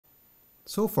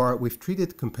So far, we've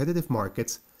treated competitive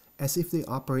markets as if they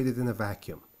operated in a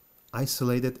vacuum,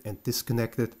 isolated and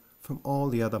disconnected from all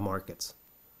the other markets.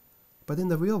 But in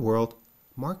the real world,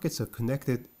 markets are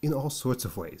connected in all sorts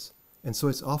of ways, and so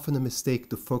it's often a mistake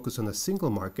to focus on a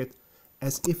single market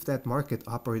as if that market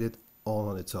operated all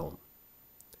on its own.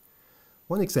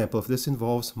 One example of this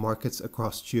involves markets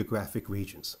across geographic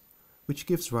regions, which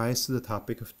gives rise to the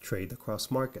topic of trade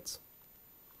across markets.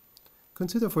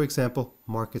 Consider, for example,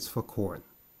 markets for corn.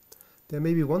 There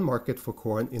may be one market for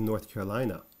corn in North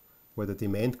Carolina, where the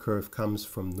demand curve comes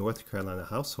from North Carolina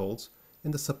households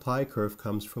and the supply curve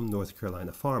comes from North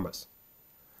Carolina farmers.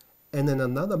 And then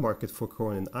another market for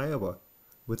corn in Iowa,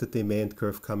 with the demand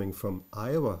curve coming from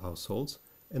Iowa households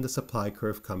and the supply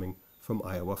curve coming from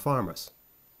Iowa farmers.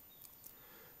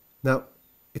 Now,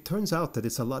 it turns out that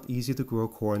it's a lot easier to grow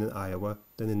corn in Iowa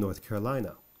than in North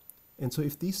Carolina. And so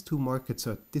if these two markets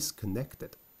are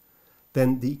disconnected,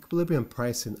 then the equilibrium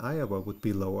price in Iowa would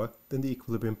be lower than the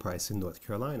equilibrium price in North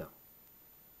Carolina.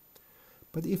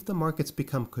 But if the markets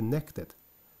become connected,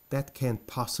 that can't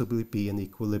possibly be an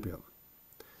equilibrium.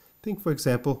 Think, for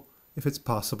example, if it's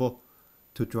possible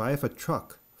to drive a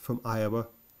truck from Iowa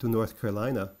to North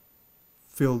Carolina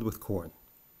filled with corn.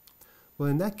 Well,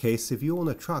 in that case, if you own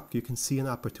a truck, you can see an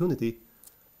opportunity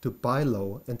to buy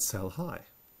low and sell high.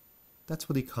 That's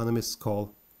what economists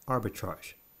call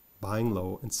arbitrage, buying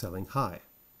low and selling high.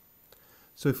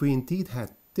 So if we indeed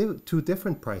had two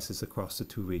different prices across the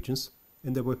two regions,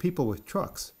 and there were people with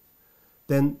trucks,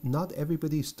 then not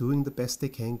everybody is doing the best they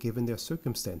can given their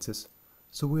circumstances,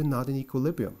 so we're not in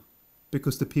equilibrium,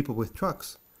 because the people with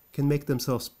trucks can make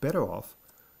themselves better off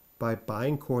by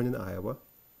buying corn in Iowa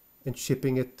and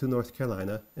shipping it to North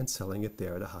Carolina and selling it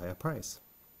there at a higher price.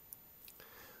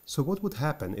 So what would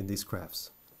happen in these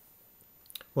graphs?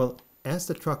 Well, as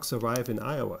the trucks arrive in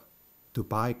Iowa to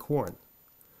buy corn,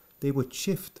 they would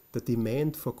shift the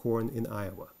demand for corn in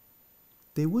Iowa.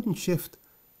 They wouldn't shift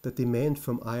the demand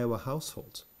from Iowa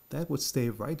households. That would stay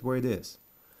right where it is.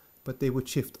 But they would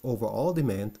shift overall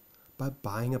demand by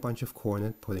buying a bunch of corn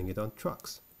and putting it on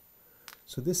trucks.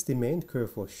 So this demand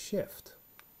curve will shift,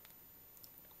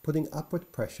 putting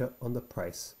upward pressure on the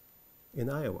price in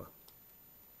Iowa.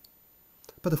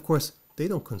 But of course, they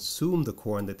don't consume the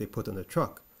corn that they put on the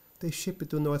truck. They ship it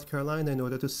to North Carolina in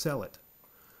order to sell it.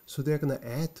 So they're going to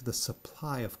add to the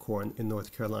supply of corn in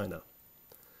North Carolina.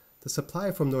 The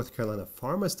supply from North Carolina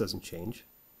farmers doesn't change.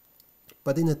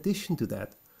 But in addition to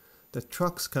that, the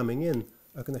trucks coming in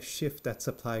are going to shift that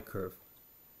supply curve.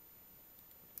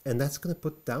 And that's going to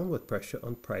put downward pressure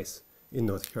on price in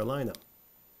North Carolina.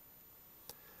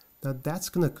 Now that's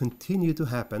going to continue to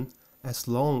happen as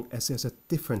long as there's a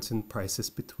difference in prices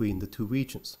between the two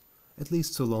regions, at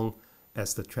least so long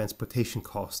as the transportation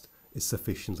cost is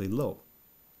sufficiently low.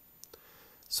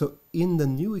 So in the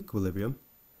new equilibrium,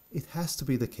 it has to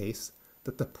be the case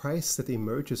that the price that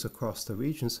emerges across the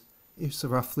regions is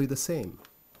roughly the same.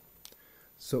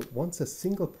 So once a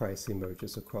single price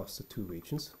emerges across the two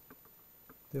regions,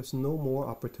 there's no more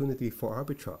opportunity for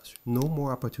arbitrage, no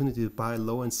more opportunity to buy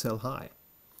low and sell high.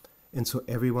 And so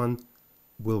everyone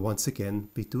will once again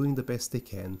be doing the best they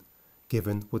can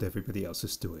given what everybody else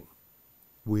is doing.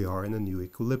 We are in a new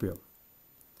equilibrium.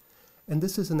 And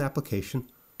this is an application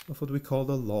of what we call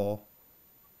the law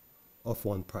of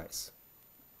one price.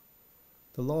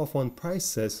 The law of one price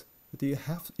says that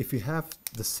if you have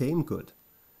the same good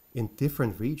in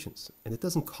different regions, and it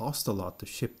doesn't cost a lot to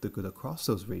ship the good across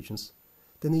those regions,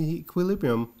 then in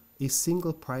equilibrium, a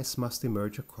single price must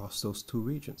emerge across those two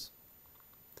regions.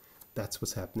 That's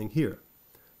what's happening here.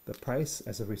 The price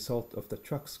as a result of the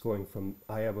trucks going from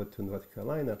Iowa to North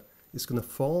Carolina is going to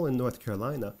fall in North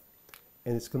Carolina,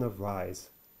 and it's going to rise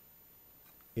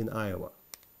in Iowa.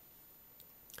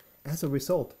 As a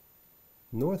result,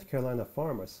 North Carolina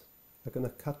farmers are going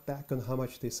to cut back on how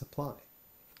much they supply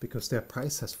because their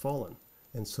price has fallen,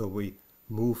 and so we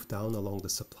move down along the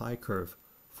supply curve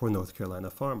for North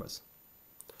Carolina farmers.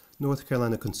 North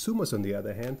Carolina consumers, on the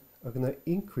other hand, are going to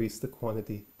increase the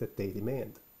quantity that they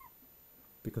demand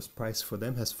because price for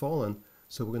them has fallen,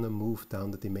 so we're going to move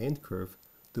down the demand curve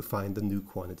to find the new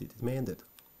quantity demanded.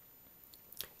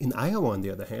 In Iowa, on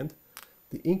the other hand,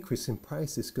 the increase in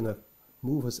price is going to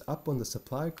move us up on the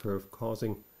supply curve,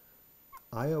 causing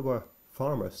Iowa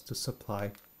farmers to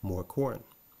supply more corn.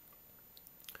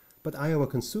 But Iowa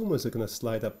consumers are going to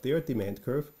slide up their demand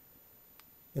curve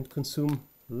and consume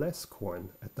less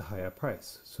corn at the higher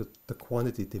price. So the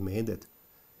quantity demanded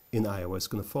in Iowa is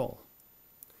going to fall.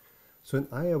 So in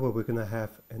Iowa, we're going to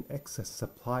have an excess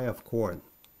supply of corn.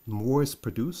 More is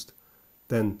produced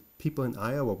than people in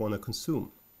Iowa want to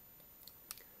consume.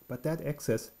 But that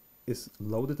excess is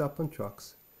loaded up on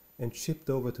trucks and shipped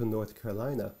over to North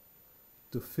Carolina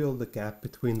to fill the gap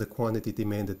between the quantity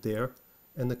demanded there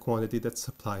and the quantity that's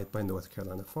supplied by North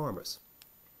Carolina farmers.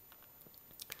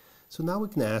 So now we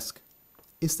can ask,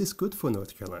 is this good for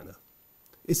North Carolina?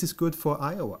 Is this good for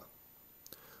Iowa?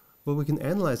 Well, we can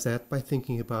analyze that by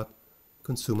thinking about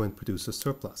consumer and producer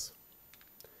surplus.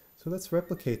 So let's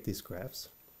replicate these graphs.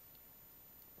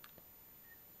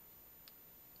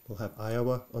 We'll have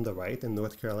Iowa on the right and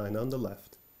North Carolina on the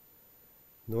left.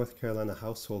 North Carolina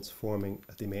households forming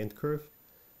a demand curve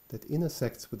that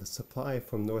intersects with the supply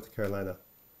from North Carolina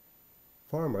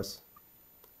farmers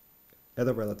at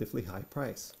a relatively high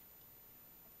price.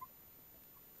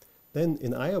 Then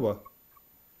in Iowa,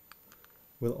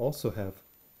 we'll also have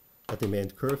a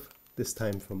demand curve, this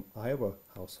time from Iowa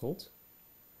households,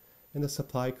 and a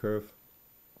supply curve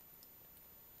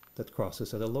that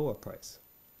crosses at a lower price.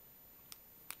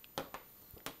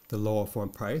 The lower form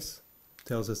price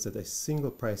tells us that a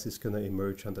single price is going to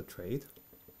emerge on the trade,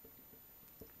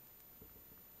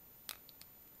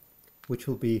 which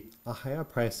will be a higher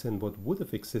price than what would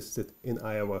have existed in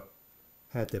Iowa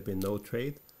had there been no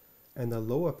trade, and a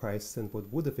lower price than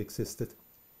what would have existed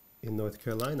in North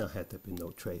Carolina had there been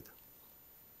no trade.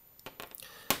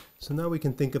 So now we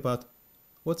can think about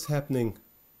what's happening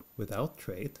without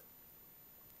trade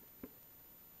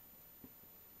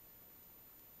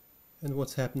and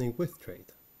what's happening with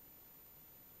trade.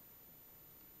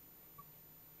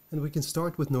 And we can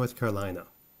start with North Carolina.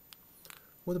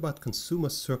 What about consumer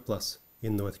surplus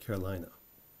in North Carolina?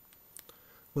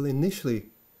 Well, initially,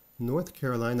 North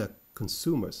Carolina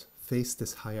consumers face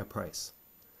this higher price.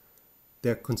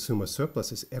 Their consumer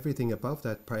surplus is everything above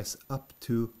that price up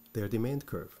to their demand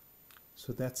curve.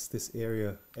 So that's this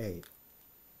area A.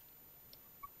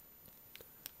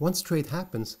 Once trade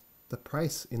happens, the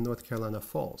price in North Carolina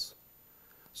falls.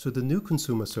 So the new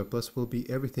consumer surplus will be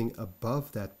everything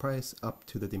above that price up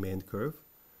to the demand curve,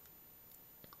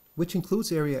 which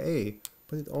includes area A,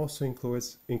 but it also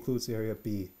includes area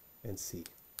B and C.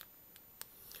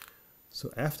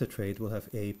 So after trade, we'll have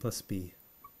A plus B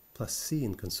plus C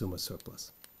in consumer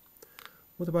surplus.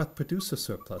 What about producer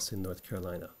surplus in North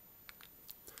Carolina?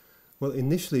 Well,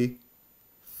 initially,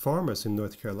 farmers in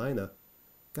North Carolina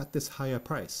got this higher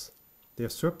price. Their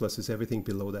surplus is everything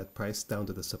below that price down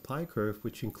to the supply curve,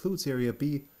 which includes area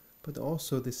B, but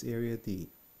also this area D.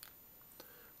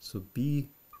 So B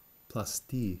plus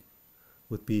D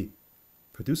would be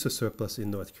producer surplus in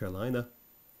North Carolina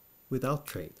without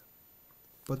trade.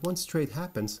 But once trade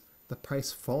happens, the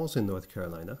price falls in North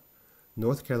Carolina.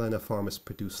 North Carolina farmers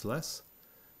produce less.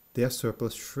 Their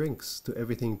surplus shrinks to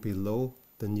everything below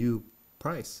the new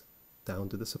price down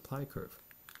to the supply curve,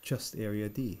 just area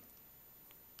D.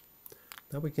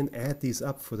 Now we can add these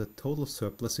up for the total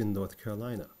surplus in North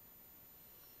Carolina.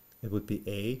 It would be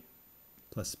A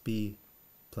plus B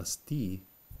plus D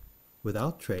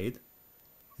without trade,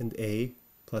 and A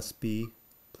plus B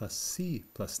plus C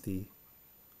plus D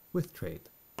with trade.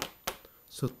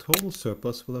 So total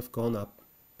surplus will have gone up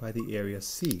by the area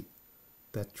C,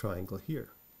 that triangle here.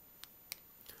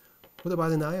 What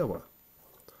about in Iowa?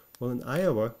 Well, in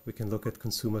Iowa, we can look at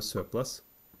consumer surplus.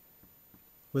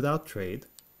 Without trade,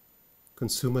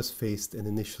 consumers faced an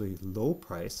initially low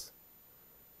price.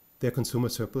 Their consumer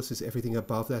surplus is everything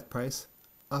above that price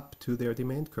up to their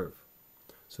demand curve.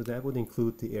 So that would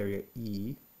include the area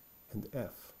E and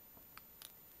F.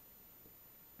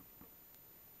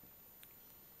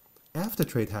 After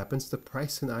trade happens, the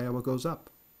price in Iowa goes up.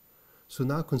 So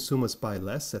now consumers buy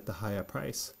less at the higher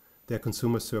price. Their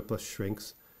consumer surplus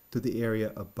shrinks to the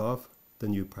area above the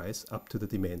new price up to the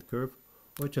demand curve,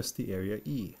 or just the area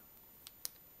E.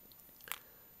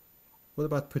 What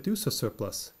about producer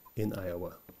surplus in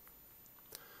Iowa?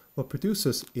 Well,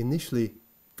 producers initially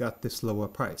got this lower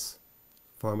price.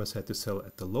 Farmers had to sell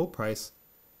at the low price.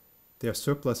 Their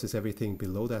surplus is everything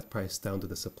below that price down to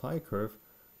the supply curve,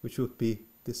 which would be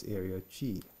this area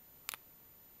G.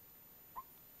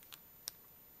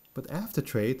 But after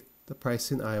trade, the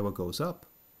price in Iowa goes up.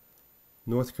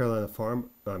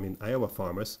 Iowa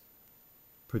farmers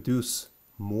produce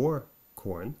more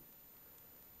corn.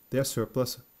 Their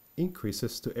surplus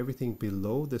increases to everything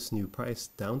below this new price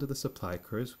down to the supply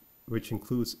curves, which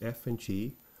includes F and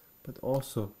G, but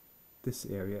also this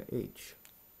area H.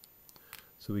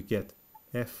 So we get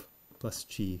F plus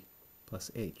G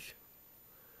plus H.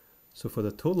 So for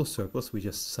the total surplus, we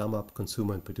just sum up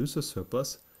consumer and producer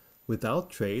surplus. Without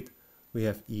trade, we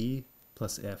have E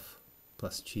plus F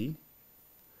plus G.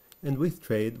 And with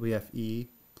trade, we have E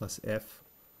plus F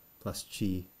plus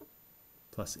G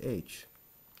plus H.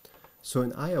 So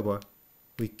in Iowa,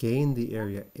 we gain the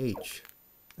area H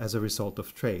as a result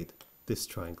of trade, this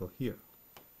triangle here.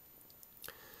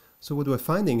 So what we're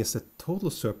finding is that total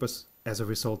surplus as a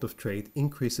result of trade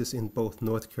increases in both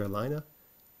North Carolina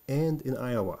and in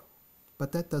Iowa.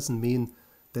 But that doesn't mean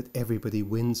that everybody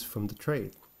wins from the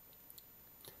trade.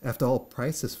 After all,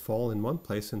 prices fall in one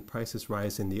place and prices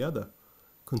rise in the other.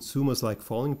 Consumers like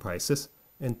falling prices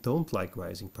and don't like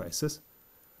rising prices.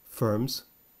 Firms,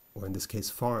 or in this case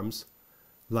farms,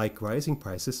 like rising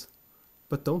prices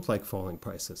but don't like falling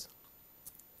prices.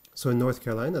 So in North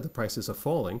Carolina, the prices are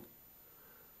falling,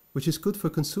 which is good for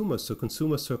consumers, so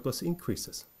consumer surplus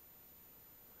increases.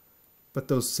 But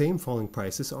those same falling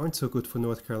prices aren't so good for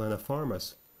North Carolina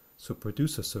farmers, so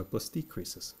producer surplus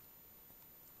decreases.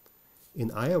 In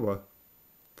Iowa,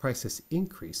 prices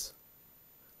increase,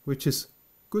 which is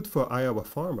good for Iowa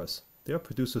farmers. Their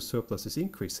producer surplus is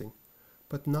increasing,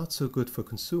 but not so good for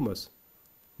consumers,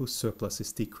 whose surplus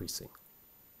is decreasing.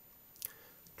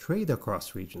 Trade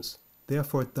across regions,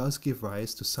 therefore, does give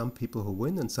rise to some people who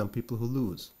win and some people who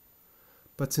lose.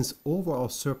 But since overall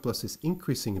surplus is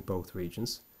increasing in both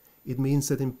regions, it means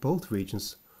that in both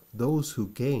regions, those who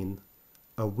gain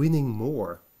are winning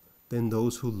more than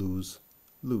those who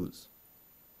lose.